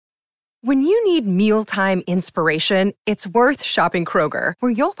When you need mealtime inspiration, it's worth shopping Kroger,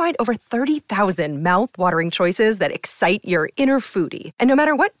 where you'll find over 30,000 mouth-watering choices that excite your inner foodie. And no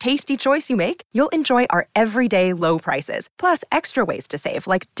matter what tasty choice you make, you'll enjoy our everyday low prices, plus extra ways to save,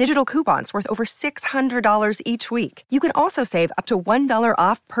 like digital coupons worth over $600 each week. You can also save up to $1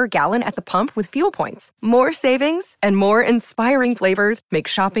 off per gallon at the pump with fuel points. More savings and more inspiring flavors make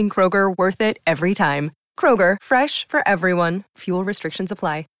shopping Kroger worth it every time. Kroger, fresh for everyone. Fuel restrictions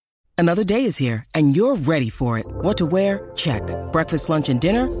apply. Another day is here, and you're ready for it. What to wear? Check. Breakfast, lunch, and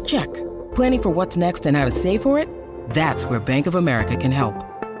dinner? Check. Planning for what's next and how to save for it? That's where Bank of America can help.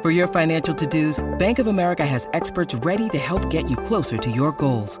 For your financial to-dos, Bank of America has experts ready to help get you closer to your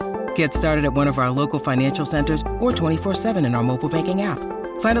goals. Get started at one of our local financial centers or 24/7 in our mobile banking app.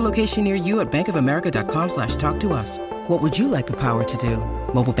 Find a location near you at bankofamerica.com/talktous. What would you like the power to do?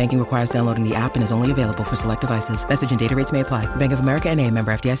 Mobile banking requires downloading the app and is only available for select devices. Message and data rates may apply. Bank of America N.A.,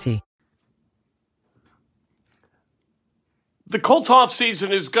 member FDIC. The Colts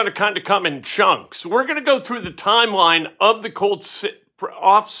offseason is going to kind of come in chunks. We're going to go through the timeline of the Colts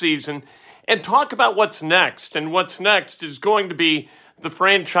offseason and talk about what's next. And what's next is going to be the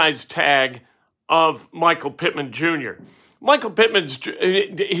franchise tag of Michael Pittman Jr. Michael Pittman's,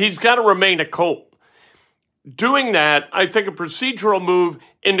 he's got to remain a Colt. Doing that, I think a procedural move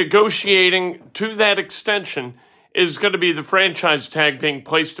in negotiating to that extension is going to be the franchise tag being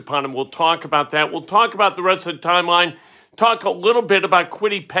placed upon him. We'll talk about that. We'll talk about the rest of the timeline, talk a little bit about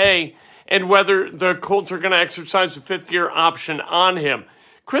Kwity Paye and whether the Colts are going to exercise the fifth-year option on him.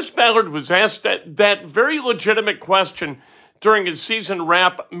 Chris Ballard was asked that very legitimate question during his season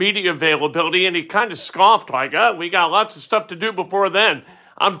wrap media availability, and he kind of scoffed like, we got lots of stuff to do before then.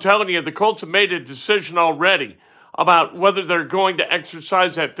 I'm telling you, the Colts have made a decision already about whether they're going to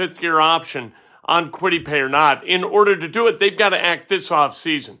exercise that fifth-year option on Kwity Paye or not. In order to do it, they've got to act this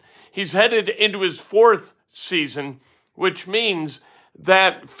offseason. He's headed into his fourth season, which means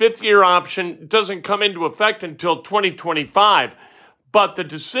that fifth-year option doesn't come into effect until 2025. But the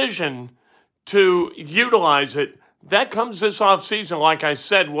decision to utilize it, that comes this offseason, like I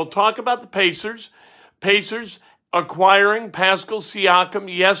said. We'll talk about the Pacers. Pacers acquiring Pascal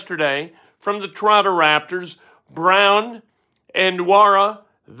Siakam yesterday from the Toronto Raptors. Brown and Nwora,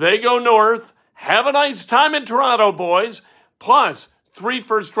 they go north. Have a nice time in Toronto, boys. Plus, 3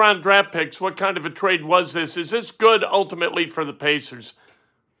 first-round draft picks. What kind of a trade was this? Is this good ultimately for the Pacers?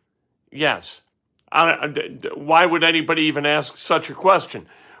 Yes. Why would anybody even ask such a question?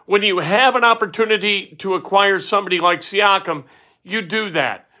 When you have an opportunity to acquire somebody like Siakam, you do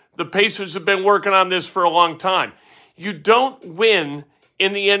that. The Pacers have been working on this for a long time. You don't win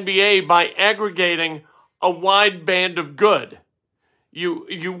in the NBA by aggregating a wide band of good.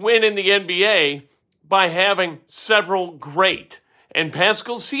 You win in the NBA by having several great. And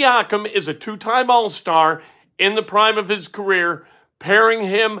Pascal Siakam is a 2-time All-Star in the prime of his career. Pairing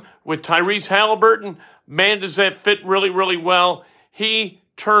him with Tyrese Halliburton, man, does that fit really, really well. He,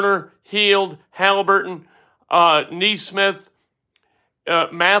 Turner, Hield, Halliburton, Nesmith,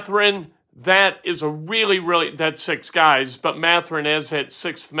 Mathurin, that is a really, that's 6 guys, but Mathurin as that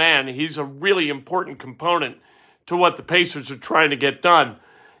 6th man, he's a really important component to what the Pacers are trying to get done.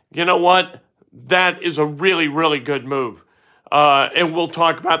 You know what? That is a really, really good move. And we'll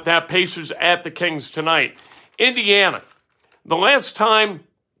talk about that. Pacers at the Kings tonight. Indiana. The last time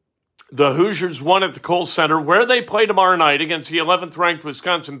the Hoosiers won at the Kohl Center, where they play tomorrow night against the 11th-ranked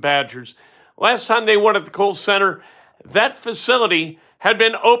Wisconsin Badgers, last time they won at the Kohl Center, that facility had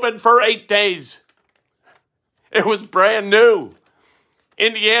been open for 8 days. It was brand new.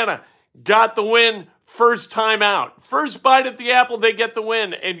 Indiana got the win first time out. First bite at the apple, they get the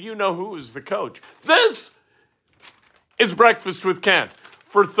win. And you know who is the coach. This is Breakfast with Kent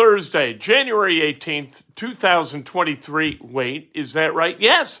for Thursday, January 18th, 2023. Wait, is that right?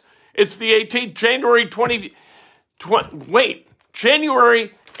 Yes, it's the 18th, January 18th,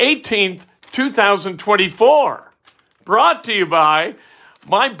 2024. Brought to you by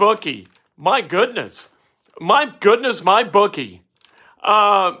my bookie. My goodness, my bookie.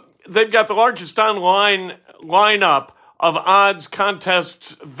 They've got the largest online lineup of odds,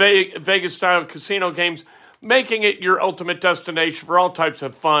 contests, Vegas-style casino games, making it your ultimate destination for all types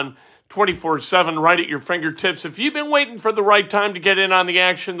of fun, 24/7, right at your fingertips. If you've been waiting for the right time to get in on the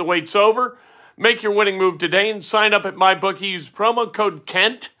action, the wait's over. Make your winning move today and sign up at MyBookie. Use promo code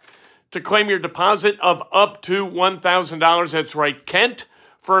KENT to claim your deposit of up to $1,000. That's right, Kent,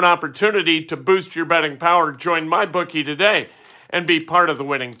 for an opportunity to boost your betting power. Join MyBookie today and be part of the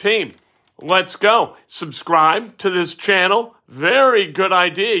winning team. Let's go. Subscribe to this channel. Very good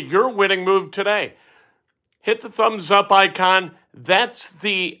idea. Your winning move today. Hit the thumbs up icon. That's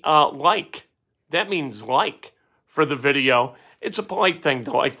the like. That means like for the video. It's a polite thing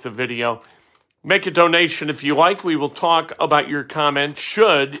to like the video. Make a donation if you like. We will talk about your comment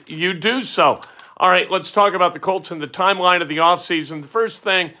should you do so. All right, let's talk about the Colts and the timeline of the offseason. The first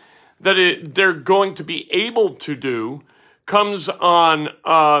thing that they're going to be able to do comes on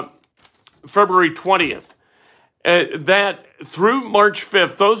February 20th. That through March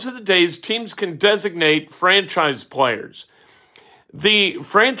 5th, those are the days teams can designate franchise players. The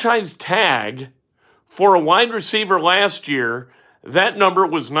franchise tag for a wide receiver last year, that number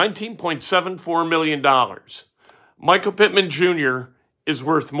was $19.74 million. Michael Pittman Jr. is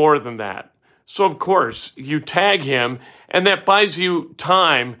worth more than that. So, of course, you tag him, and that buys you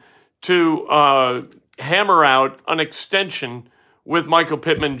time to hammer out an extension with Michael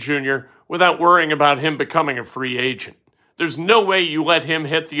Pittman Jr. without worrying about him becoming a free agent. There's no way you let him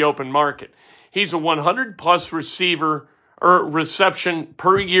hit the open market. He's a 100-plus receiver or reception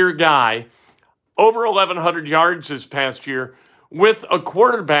per year guy, over 1,100 yards this past year, with a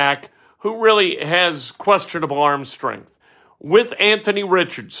quarterback who really has questionable arm strength. With Anthony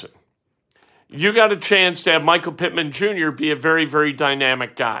Richardson, you got a chance to have Michael Pittman Jr. be a very, very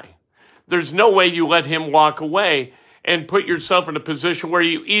dynamic guy. There's no way you let him walk away and put yourself in a position where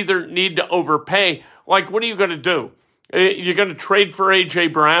you either need to overpay. Like, what are you going to do? You're going to trade for A.J.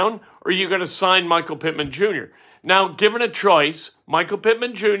 Brown, or are you going to sign Michael Pittman Jr.? Now, given a choice, Michael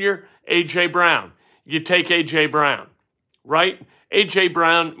Pittman Jr., A.J. Brown. You take A.J. Brown, right? A.J.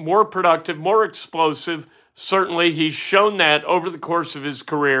 Brown, more productive, more explosive. Certainly, he's shown that over the course of his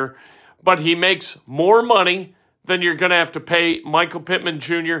career. But he makes more money than you're going to have to pay Michael Pittman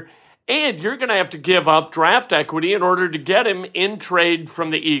Jr., and you're going to have to give up draft equity in order to get him in trade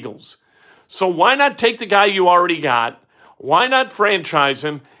from the Eagles. So why not take the guy you already got? Why not franchise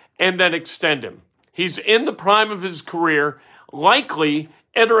him and then extend him? He's in the prime of his career, likely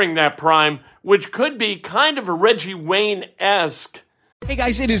entering that prime, which could be kind of a Reggie Wayne-esque. Hey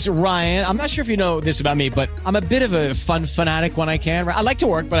guys, it is Ryan. I'm not sure if you know this about me, but I'm a bit of a fun fanatic when I can. I like to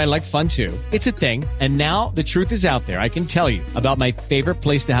work, but I like fun too. It's a thing. And now the truth is out there. I can tell you about my favorite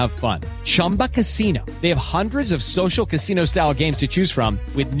place to have fun. Chumba Casino. They have hundreds of social casino style games to choose from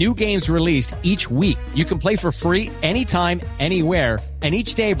with new games released each week. You can play for free anytime, anywhere. And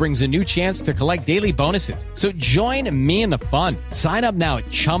each day brings a new chance to collect daily bonuses. So join me in the fun. Sign up now at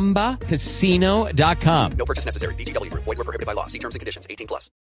ChumbaCasino.com. No purchase necessary. VGW Group. Void where prohibited by law. See terms and conditions.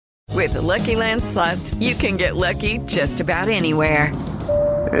 18+. With the Lucky Land Slots, you can get lucky just about anywhere.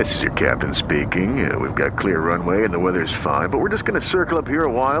 This is your captain speaking. We've got clear runway and the weather's fine, but we're just going to circle up here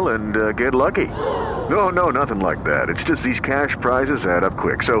a while and get lucky. No, nothing like that. It's just these cash prizes add up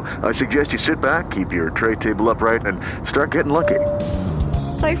quick. So I suggest you sit back, keep your tray table upright, and start getting lucky.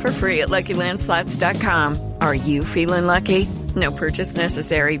 Play for free at LuckyLandSlots.com. Are you feeling lucky? No purchase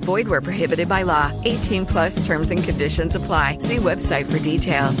necessary. Void where prohibited by law. 18+ terms and conditions apply. See website for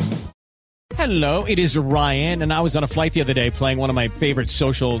details. Hello, it is Ryan, and I was on a flight the other day playing one of my favorite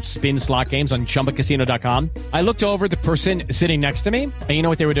social spin slot games on ChumbaCasino.com. I looked over at the person sitting next to me, and you know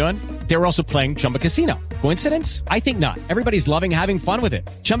what they were doing? They were also playing Chumba Casino. Coincidence? I think not. Everybody's loving having fun with it.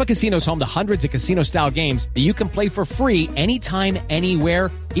 Chumba Casino is home to hundreds of casino-style games that you can play for free anytime,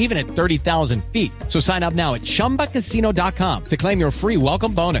 anywhere, even at 30,000 feet. So sign up now at ChumbaCasino.com to claim your free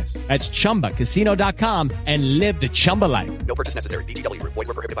welcome bonus. That's ChumbaCasino.com and live the Chumba life. No purchase necessary. VGW Group. Void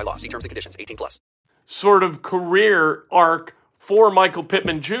where prohibited by law. See terms and conditions. 18+. Sort of career arc for Michael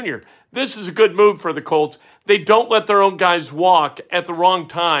Pittman Jr. This is a good move for the Colts. They don't let their own guys walk at the wrong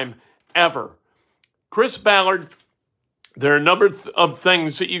time, ever. Chris Ballard, there are a number of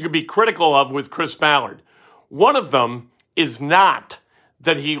things that you could be critical of with Chris Ballard. One of them is not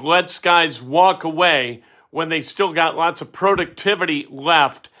that he lets guys walk away when they still got lots of productivity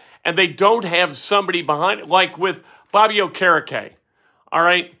left and they don't have somebody behind it, like with Bobby Okereke. All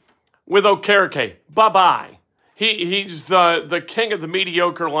right? With Okereke, bye-bye. He's the king of the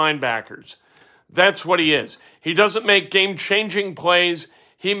mediocre linebackers. That's what he is. He doesn't make game-changing plays.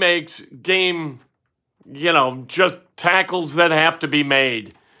 He makes just tackles that have to be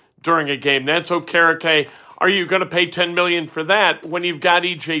made during a game. That's Okereke. Are you going to pay $10 million for that when you've got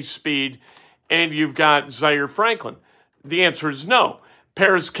E.J. Speed and you've got Zaire Franklin? The answer is no.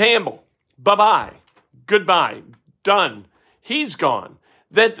 Paris Campbell, bye-bye. Goodbye. Done. He's gone.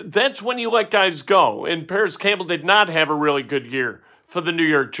 That's when you let guys go. And Paris Campbell did not have a really good year for the New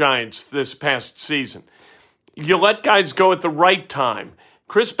York Giants this past season. You let guys go at the right time.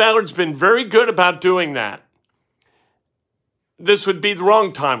 Chris Ballard's been very good about doing that. This would be the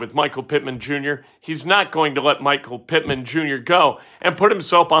wrong time with Michael Pittman Jr. He's not going to let Michael Pittman Jr. go and put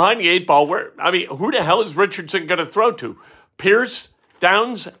himself behind the eight ball. Who the hell is Richardson going to throw to? Pierce,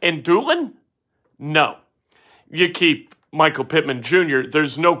 Downs, and Doolin? No. You keep Michael Pittman Jr.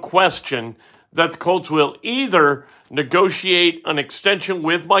 There's no question that the Colts will either negotiate an extension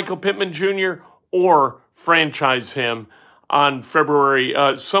with Michael Pittman Jr. or franchise him on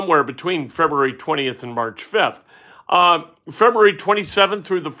somewhere between February 20th and March 5th. February 27th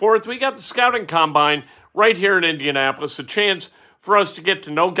through the 4th, we got the scouting combine right here in Indianapolis, a chance for us to get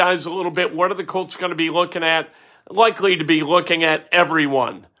to know guys a little bit. What are the Colts going to be looking at? Likely to be looking at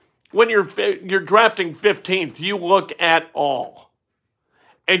everyone. When you're drafting 15th, you look at all.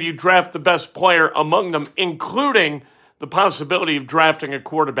 And you draft the best player among them, including the possibility of drafting a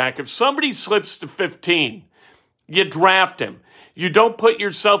quarterback. If somebody slips to 15, you draft him. You don't put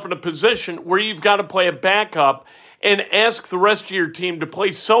yourself in a position where you've got to play a backup and ask the rest of your team to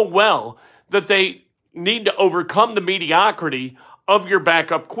play so well that they need to overcome the mediocrity of your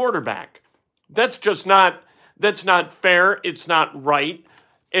backup quarterback. That's not fair. It's not right.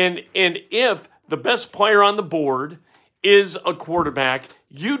 And if the best player on the board is a quarterback,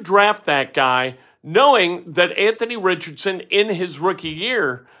 you draft that guy knowing that Anthony Richardson in his rookie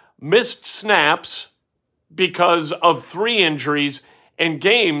year missed snaps because of 3 injuries and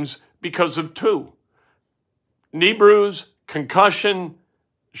games because of 2. Knee bruise, concussion,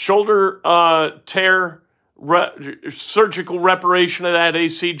 shoulder tear, surgical reparation of that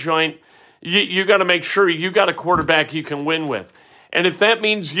AC joint. You got to make sure you got a quarterback you can win with. And if that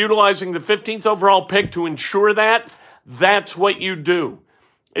means utilizing the 15th overall pick to ensure that, that's what you do.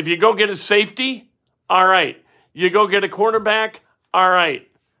 If you go get a safety, all right. You go get a cornerback, all right.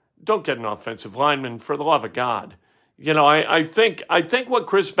 Don't get an offensive lineman, for the love of God. You know, I think what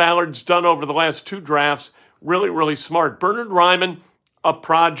Chris Ballard's done over the last 2 drafts, really, really smart. Bernard Ryman, a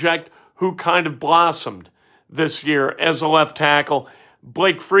project who kind of blossomed this year as a left tackle.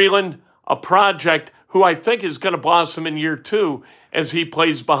 Blake Freeland, a project who I think is going to blossom in year 2 as he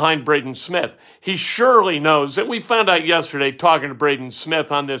plays behind Braden Smith. He surely knows, and we found out yesterday talking to Braden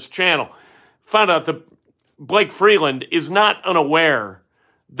Smith on this channel, found out that Blake Freeland is not unaware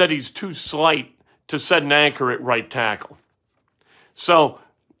that he's too slight to set an anchor at right tackle. So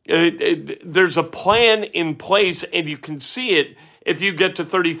there's a plan in place, and you can see it if you get to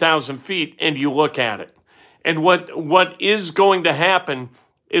 30,000 feet and you look at it. And what is going to happen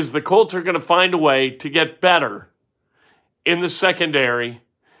is the Colts are going to find a way to get better in the secondary,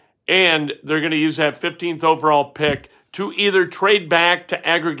 and they're going to use that 15th overall pick to either trade back to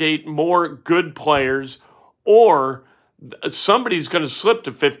aggregate more good players, or somebody's going to slip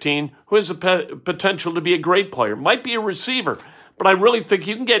to 15 who has the potential to be a great player. Might be a receiver, but I really think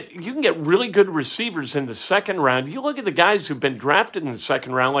you can get really good receivers in the second round. You look at the guys who've been drafted in the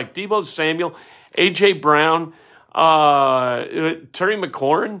second round, like Deebo Samuel, A.J. Brown, Terry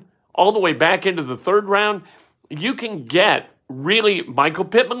McLaurin, all the way back into the third round. You can get really, Michael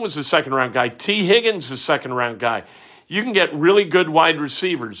Pittman was a second-round guy. T. Higgins, a second-round guy. You can get really good wide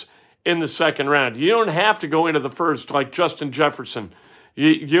receivers in the second round. You don't have to go into the first like Justin Jefferson.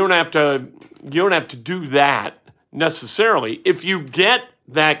 You don't have to do that necessarily. If you get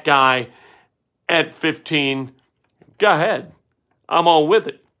that guy at 15, go ahead. I'm all with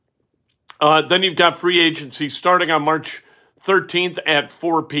it. Then you've got free agency starting on March 13th at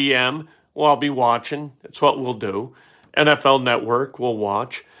 4 p.m. Well, I'll be watching. That's what we'll do. NFL Network, we'll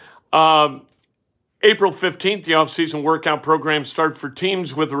watch. April 15th, the offseason workout program started for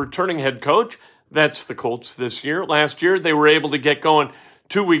teams with a returning head coach. That's the Colts this year. Last year, they were able to get going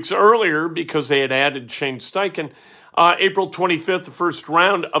 2 weeks earlier because they had added Shane Steichen. April 25th, the first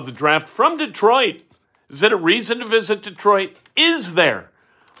round of the draft from Detroit. Is it a reason to visit Detroit? Is there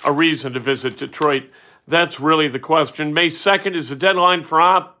a reason to visit Detroit? That's really the question. May 2nd is the deadline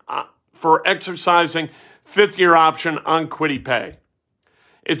for exercising fifth-year option on Kwity Paye.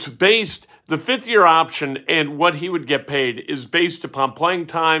 It's based, the fifth-year option and what he would get paid is based upon playing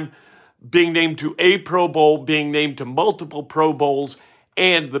time, being named to a Pro Bowl, being named to multiple Pro Bowls,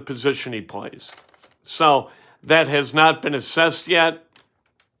 and the position he plays. So that has not been assessed yet.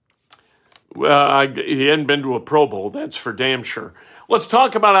 He hadn't been to a Pro Bowl, that's for damn sure. Let's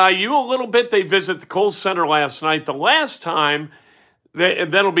talk about IU a little bit. They visit the Kohl Center last night. The last time,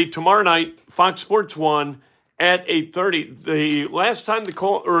 that'll be tomorrow night, Fox Sports 1 at 8:30. The last time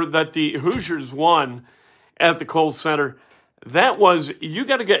that the Hoosiers won at the Kohl Center, that was, you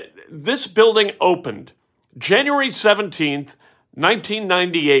got to get, this building opened January 17th,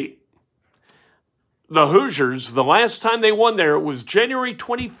 1998. The Hoosiers, the last time they won there, it was January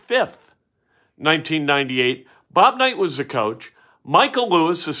 25th, 1998. Bob Knight was the coach. Michael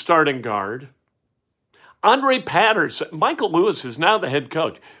Lewis, the starting guard. Andre Patterson, Michael Lewis is now the head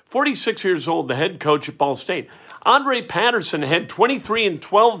coach, 46 years old, the head coach at Ball State. Andre Patterson had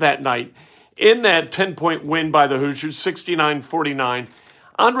 23-12 that night in that 10-point win by the Hoosiers, 69-49.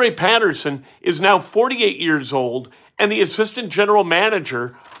 Andre Patterson is now 48 years old and the assistant general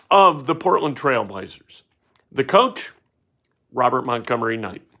manager of the Portland Trail Blazers. The coach, Robert Montgomery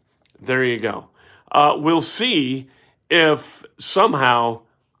Knight. There you go. We'll see if somehow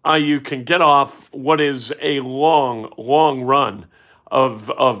IU can get off what is a long, long run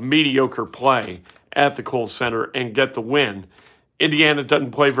of mediocre play at the Kohl Center and get the win. Indiana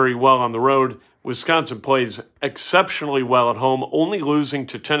doesn't play very well on the road. Wisconsin plays exceptionally well at home, only losing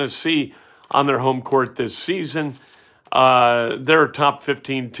to Tennessee on their home court this season. They're a top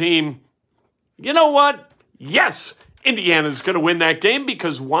 15 team. You know what? Yes, Indiana's going to win that game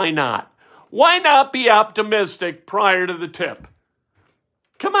because why not? Why not be optimistic prior to the tip?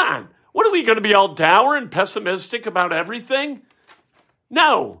 Come on. What are we going to be all dour and pessimistic about everything?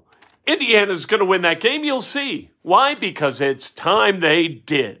 No. Indiana's going to win that game. You'll see. Why? Because it's time they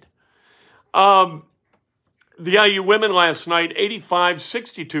did. The IU women last night,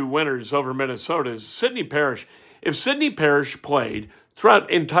 85-62 winners over Minnesota's Sydney Parrish. If Sydney Parrish played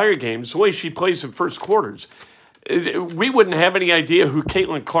throughout entire games the way she plays in first quarters, we wouldn't have any idea who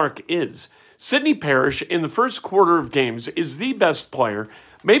Caitlin Clark is. Sydney Parrish, in the first quarter of games, is the best player,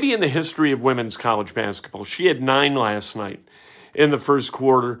 maybe in the history of women's college basketball. She had 9 last night in the first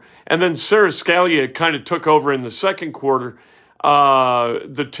quarter. And then Sarah Scalia kind of took over in the second quarter.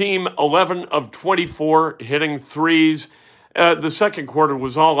 The team, 11 of 24, hitting threes. The second quarter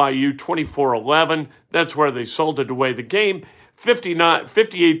was all IU, 24-11. That's where they salted away the game.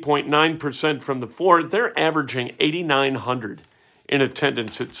 58.9% from the floor. They're averaging 8,900 in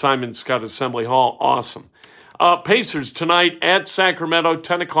attendance at Simon Scott Assembly Hall. Awesome. Pacers tonight at Sacramento,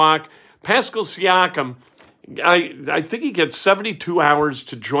 10 o'clock. Pascal Siakam, I think he gets 72 hours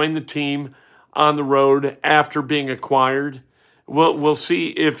to join the team on the road after being acquired. We'll see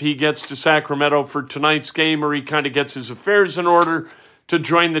if he gets to Sacramento for tonight's game or he kind of gets his affairs in order to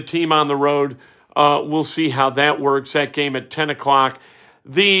join the team on the road. We'll see how that works. That game at 10 o'clock.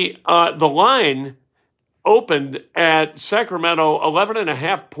 The line opened at Sacramento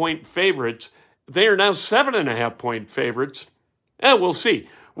 11.5-point favorites. They are now 7.5-point favorites. We'll see.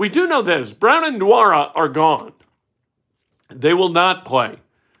 We do know this. Brown and Nwora are gone. They will not play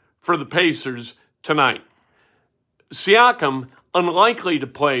for the Pacers tonight. Siakam, unlikely to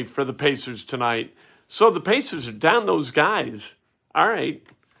play for the Pacers tonight. So the Pacers are down those guys. All right.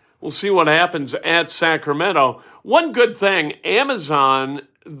 We'll see what happens at Sacramento. One good thing, Amazon,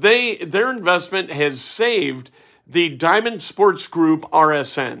 their investment has saved the Diamond Sports Group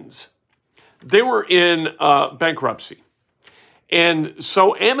RSNs. They were in bankruptcy. And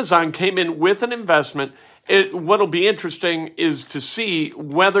so Amazon came in with an investment. What'll be interesting is to see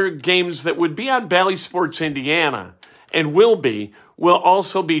whether games that would be on Bally Sports Indiana and will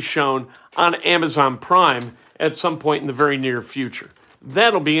also be shown on Amazon Prime at some point in the very near future.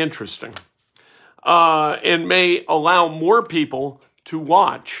 That'll be interesting. And may allow more people to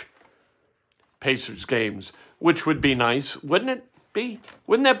watch Pacers games, which would be nice. Wouldn't it be?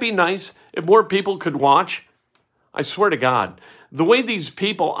 Wouldn't that be nice if more people could watch? I swear to God, the way these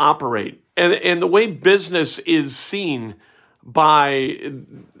people operate and the way business is seen by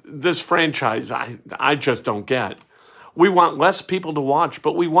this franchise, I just don't get. We want less people to watch,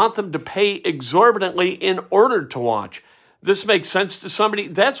 but we want them to pay exorbitantly in order to watch. This makes sense to somebody.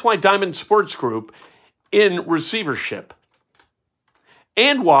 That's why Diamond Sports Group in receivership.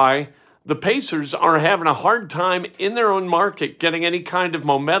 And why the Pacers are having a hard time in their own market getting any kind of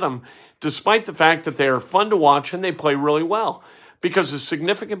momentum, despite the fact that they are fun to watch and they play really well. Because a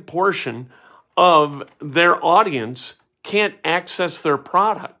significant portion of their audience can't access their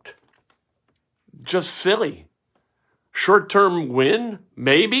product. Just silly. Short-term win,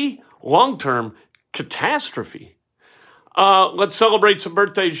 maybe. Long-term, catastrophe. Let's celebrate some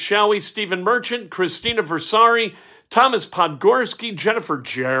birthdays, shall we? Stephen Merchant, Christina Versari, Thomas Podgorski, Jennifer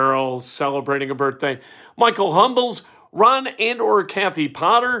Gerald celebrating a birthday, Michael Humbles, Ron and or Kathy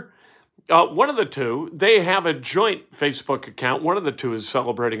Potter. One of the two, they have a joint Facebook account. One of the two is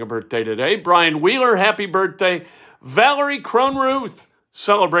celebrating a birthday today. Brian Wheeler, happy birthday. Valerie Cronruth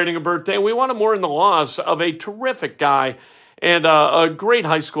celebrating a birthday. We want to mourn the loss of a terrific guy and a great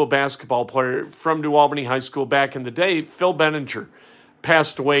high school basketball player from New Albany High School back in the day. Phil Benninger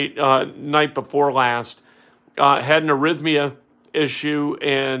passed away night before last. Had an arrhythmia issue,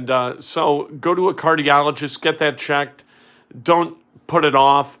 and so go to a cardiologist, get that checked. Don't put it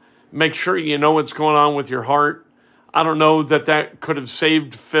off. Make sure you know what's going on with your heart. I don't know that could have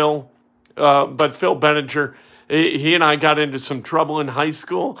saved Phil. but Phil Benninger, he and I got into some trouble in high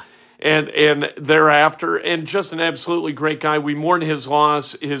school and thereafter, and just an absolutely great guy. We mourn his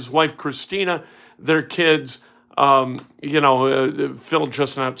loss, his wife Christina, their kids. Phil,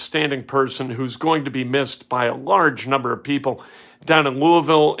 just an outstanding person who's going to be missed by a large number of people down in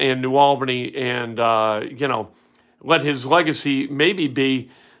Louisville and New Albany, and, let his legacy maybe be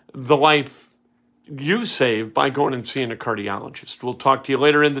the life you save by going and seeing a cardiologist. We'll talk to you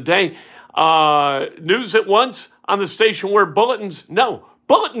later in the day. News at once on the station where bulletins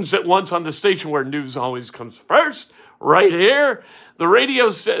at once on the station where news always comes first, right here. The radio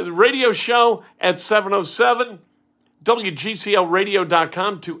show at 7:07,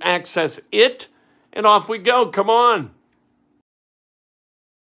 WGCLradio.com to access it. And off we go. Come on.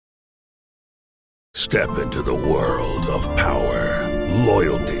 Step into the world of power,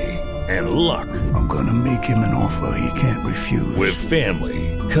 loyalty, and luck. I'm going to make him an offer he can't refuse. With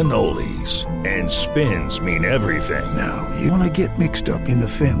family, cannolis, and spins mean everything. Now, you want to get mixed up in the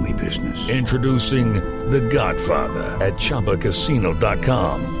family business. Introducing The Godfather at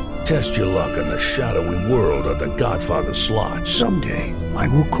ChumbaCasino.com. Test your luck in the shadowy world of The Godfather slot. Someday, I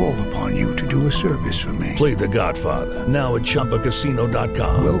will call upon you to do a service for me. Play The Godfather, now at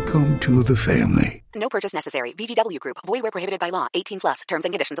ChumbaCasino.com. Welcome to the family. No purchase necessary. VGW Group. Void where prohibited by law. 18+. Terms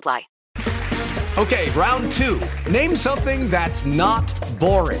and conditions apply. Okay, round two. Name something that's not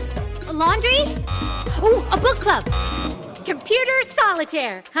boring. A laundry? Ooh, a book club. Computer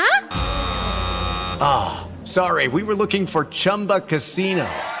solitaire, huh? Ah, sorry. We were looking for Chumba Casino.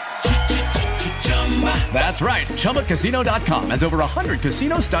 That's right. ChumbaCasino.com has over 100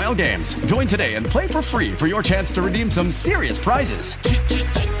 casino-style games. Join today and play for free for your chance to redeem some serious prizes.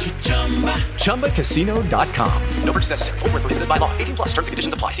 ChumbaCasino.com. No purchase necessary. Void where prohibited by law. 18+. Terms and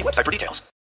conditions apply. See website for details.